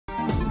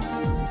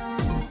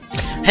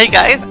Hey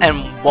guys,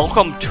 and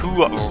welcome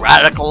to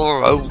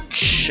Radical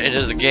Roach. It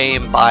is a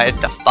game by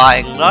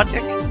Defying Logic,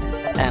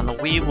 and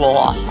we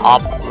will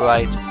hop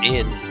right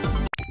in.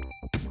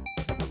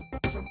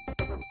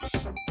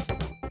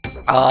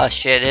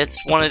 Shit,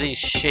 it's one of these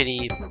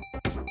shitty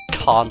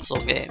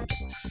console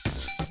games,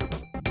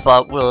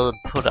 but we'll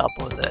put up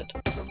with it,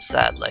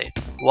 sadly.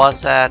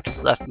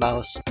 WASD, left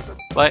mouse,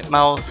 right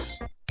mouse,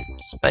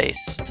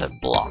 space to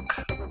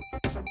block.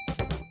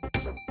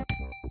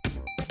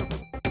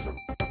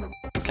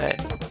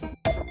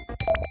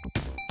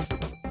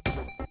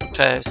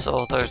 Okay,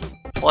 so there's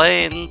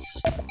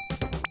planes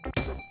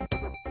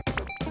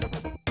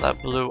that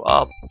blew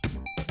up.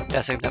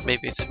 Guessing that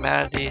maybe it's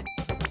humanity.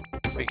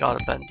 We got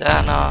a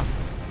bandana.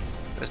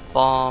 There's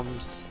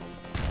bombs.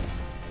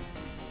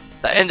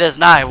 The end is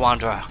nigh,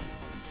 Wanderer.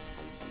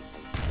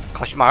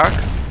 Question mark.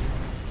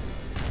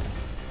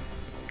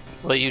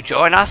 Will you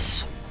join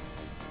us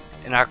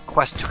in our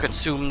quest to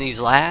consume these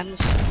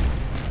lands?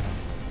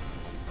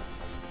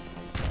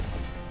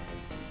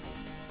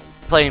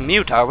 Playing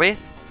mute, are we?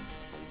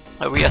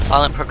 Are we a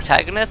silent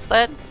protagonist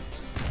then?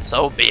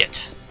 So be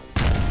it.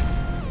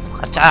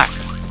 Attack!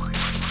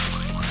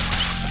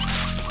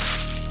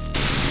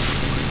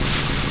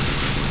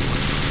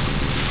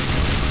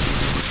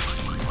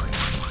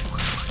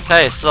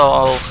 Okay,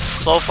 so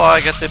far I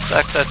get the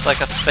effect that it's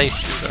like a space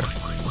shooter.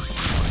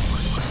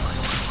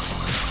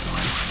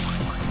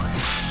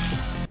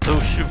 Oh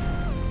shoot.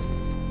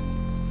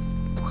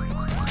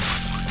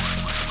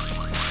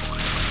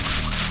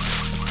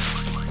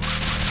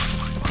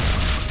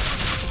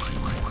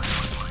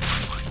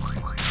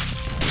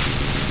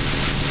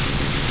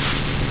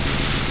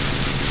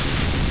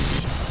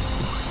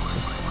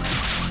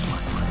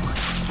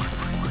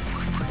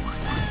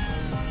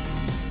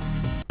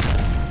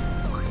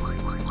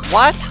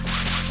 What?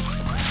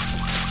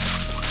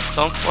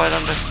 Don't quite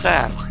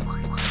understand.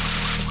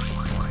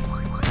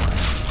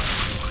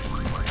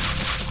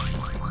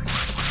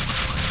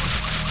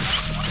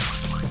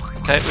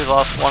 Okay, we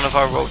lost one of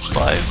our roach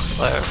lives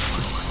there.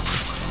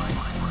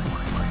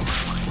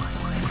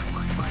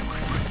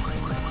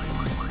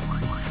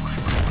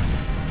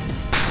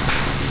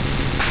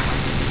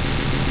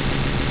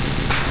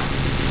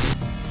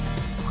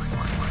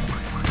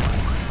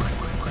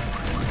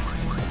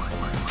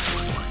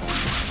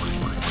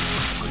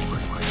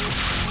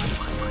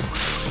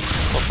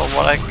 From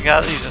what I can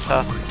gather, you just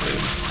have to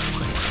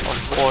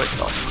avoid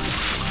them.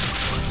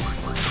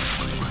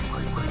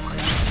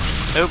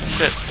 Nope,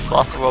 shit,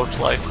 lost a roach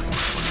life.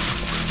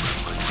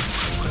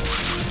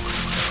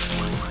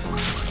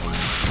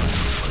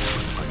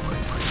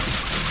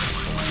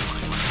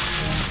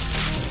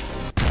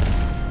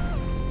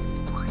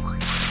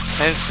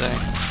 Interesting.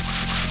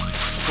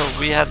 So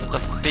we had to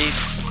defeat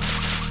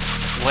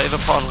wave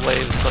upon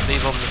waves of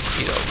evil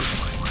mosquitoes.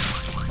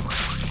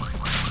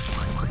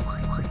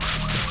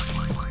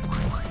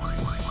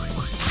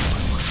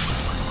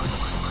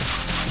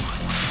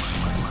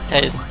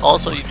 Okay,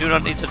 also you do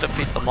not need to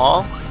defeat them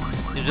all,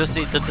 you just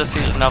need to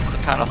defeat enough to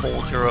kind of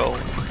hold your own.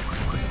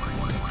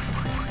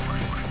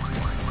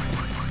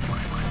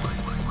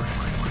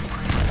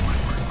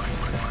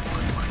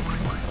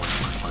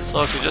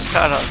 So if you just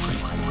kind of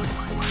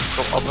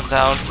go up and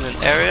down in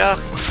an area,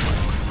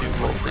 you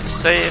will be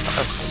safe,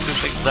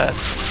 assuming that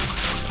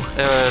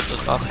area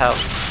does not have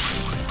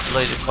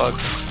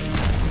ladybugs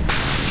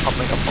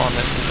coming upon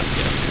it in the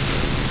future.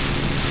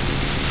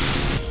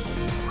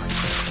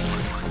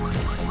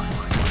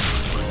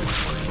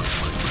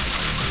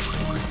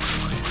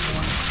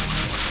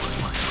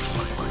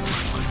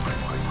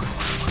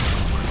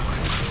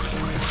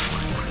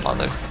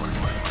 Mother.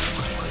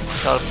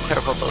 Gotta be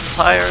careful of those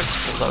tires,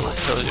 because I will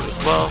kill you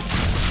as well.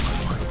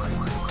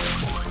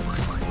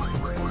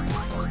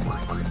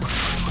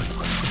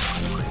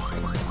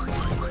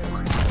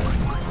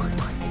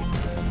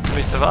 Do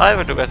we survive,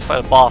 or do we have to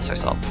fight a boss or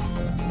something?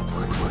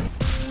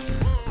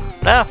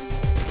 No!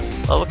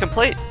 Level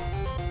complete!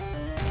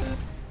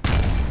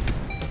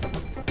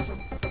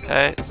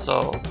 Okay,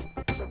 so...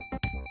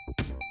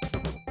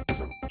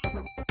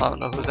 I don't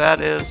know who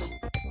that is.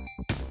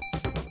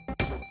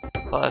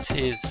 But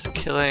he's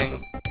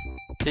killing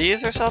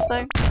bees or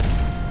something?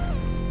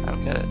 I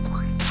don't get it.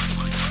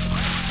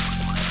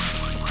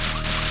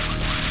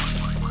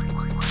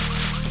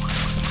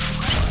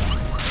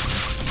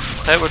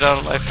 Okay, we're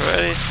down to life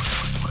already.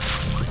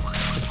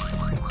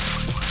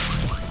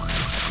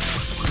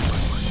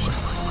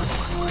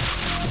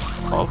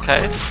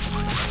 Okay.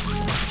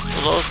 So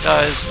those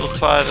guys will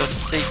try to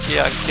seek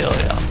you and kill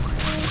you.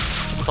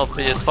 They'll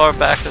be as far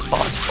back as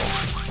possible.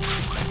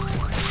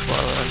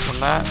 Well, then from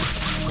that.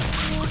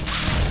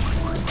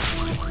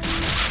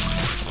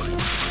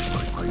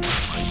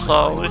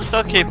 So we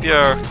still keep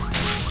your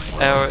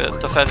area,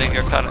 defending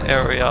your kind of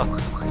area.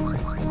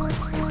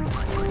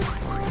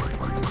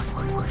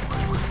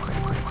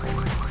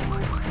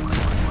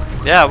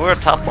 Yeah, we're a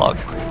tough log.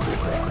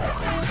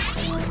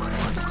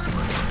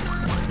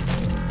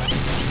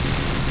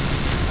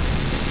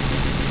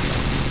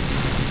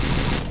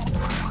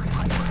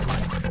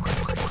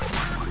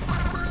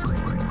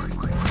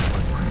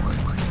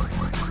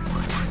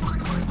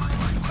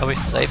 Are we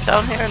safe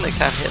down here and they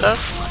can't hit us?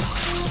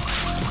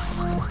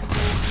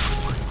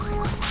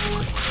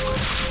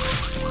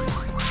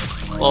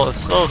 Well, if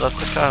so, that's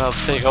a kind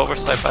of big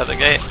oversight by the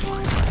game.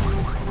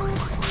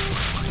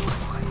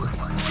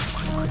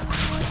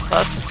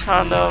 That's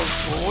kind of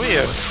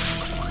weird.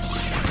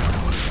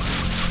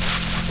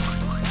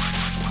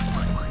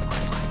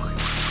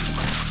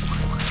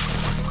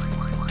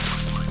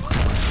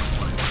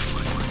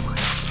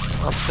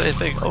 A pretty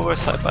big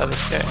oversight by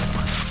this game.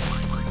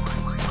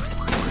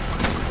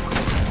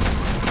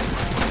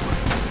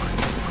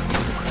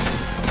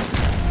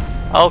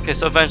 Okay,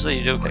 so eventually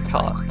you do get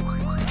caught.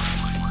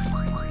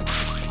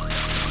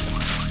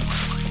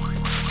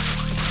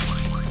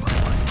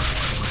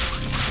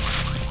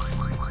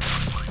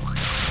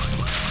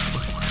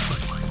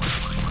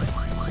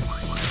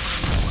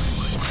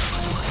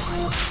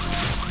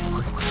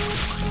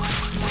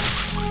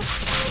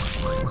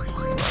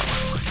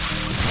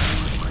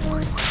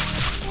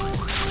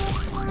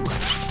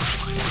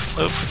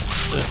 Oops.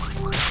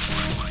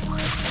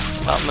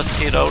 Got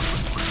mosquitoed.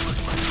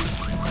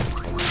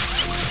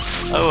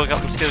 Oh, I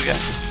got mosquito again.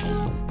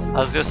 I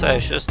was gonna say I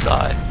should just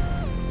die,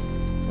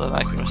 so then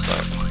I can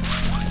restart.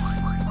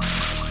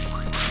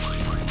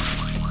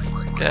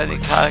 Okay, you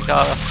kinda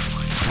gotta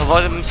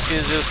avoid the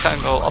mosquitoes, just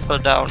kinda go up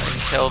and down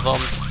and kill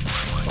them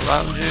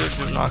around you.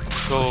 Do not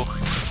go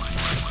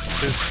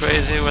too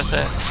crazy with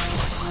it,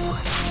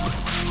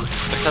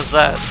 because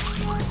that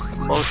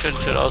motion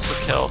should also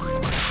kill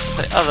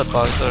the other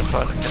bugs that are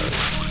trying to kill you.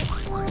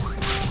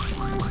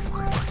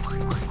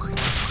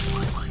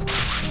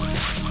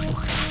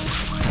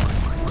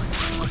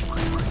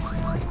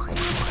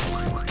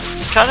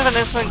 It's kind of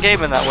an instant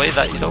game in that way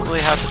that you don't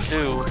really have to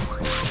do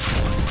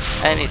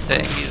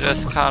anything. You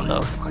just kind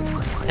of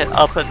hit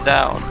up and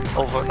down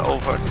over and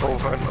over and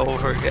over and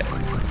over again.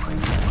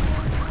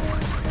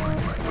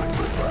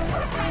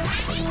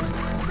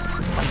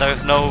 And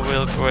there's no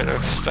real greater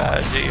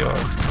strategy or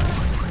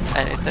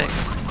anything.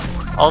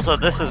 Also,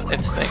 this is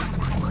instinct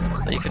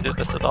that you can do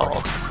this at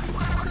all.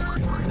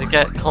 To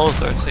get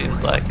closer, it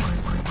seems like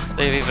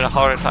they have even a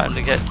harder time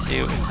to get to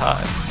you in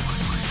time.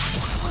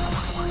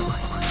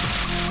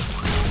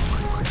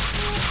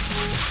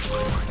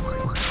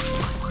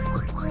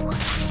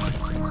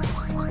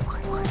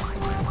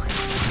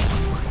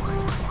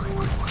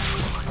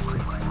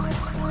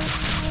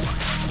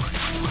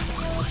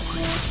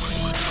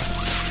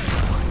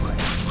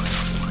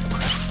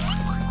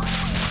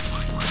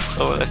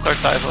 So when they start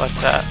diving like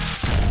that,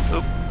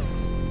 oop.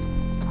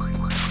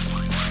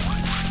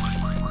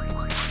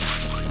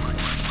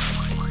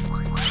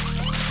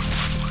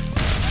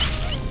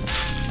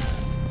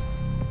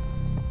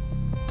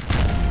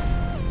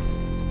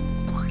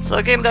 So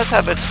the game does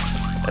have it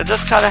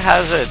just kind of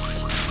has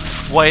its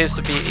ways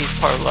to beat each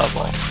part of the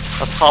level.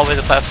 That's probably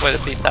the best way to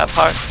beat that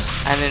part,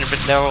 and then if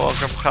it no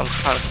longer becomes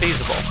kind of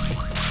feasible,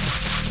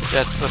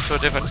 that's switch to a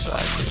different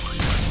strategy.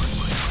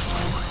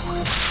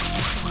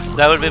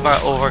 That would be my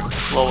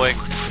overflowing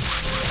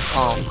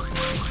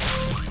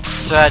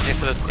strategy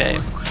for this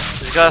game.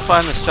 You gotta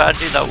find the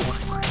strategy that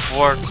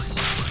works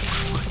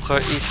for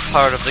each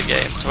part of the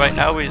game. So right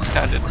now we just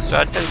kind of do the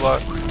strategy where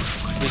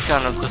we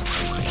kind of just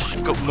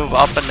move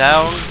up and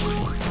down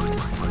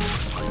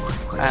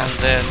and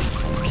then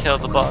kill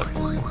the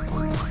bugs.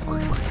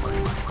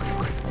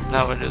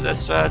 Now we do this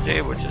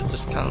strategy, which is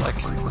just kind of like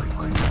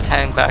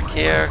hang back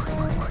here.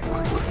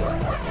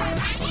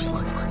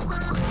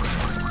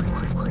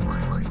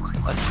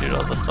 And shoot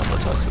all the stuff that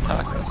tries to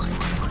attack us.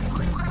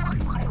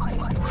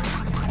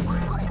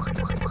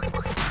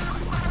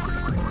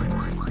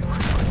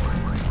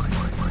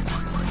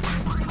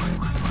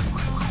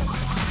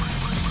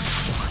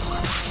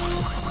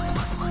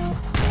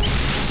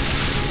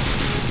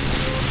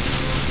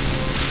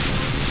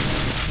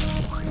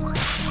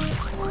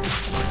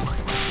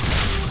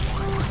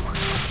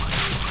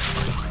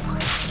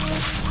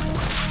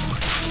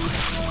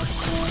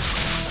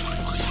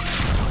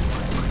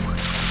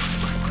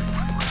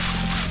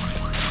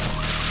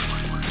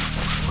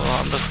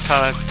 I'm just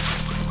kind of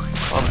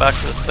going back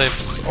to the same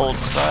old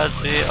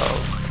strategy of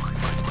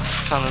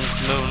kind of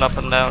moving up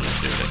and down and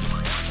shooting.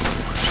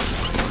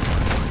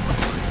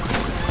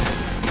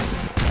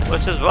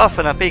 Which is rough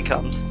when that beat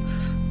comes.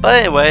 But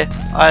anyway,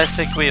 I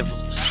think we have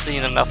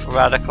seen enough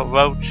Radical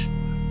Roach.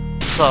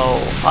 So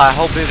I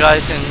hope you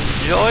guys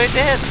enjoyed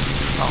it.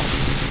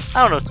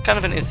 I don't know, it's kind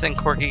of an instant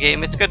quirky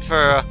game. It's good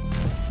for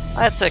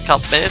I'd say a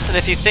couple minutes, and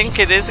if you think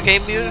it is a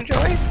game you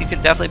enjoy, you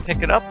can definitely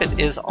pick it up. It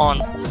is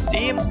on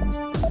Steam.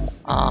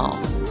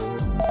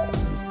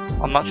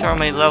 I'm not sure how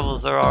many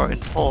levels there are in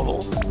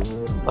total,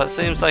 but it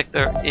seems like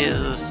there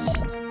is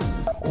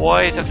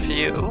quite a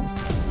few.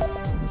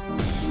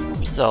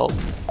 So,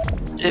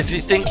 if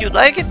you think you'd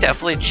like it,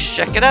 definitely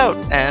check it out.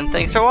 And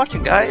thanks for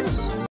watching, guys.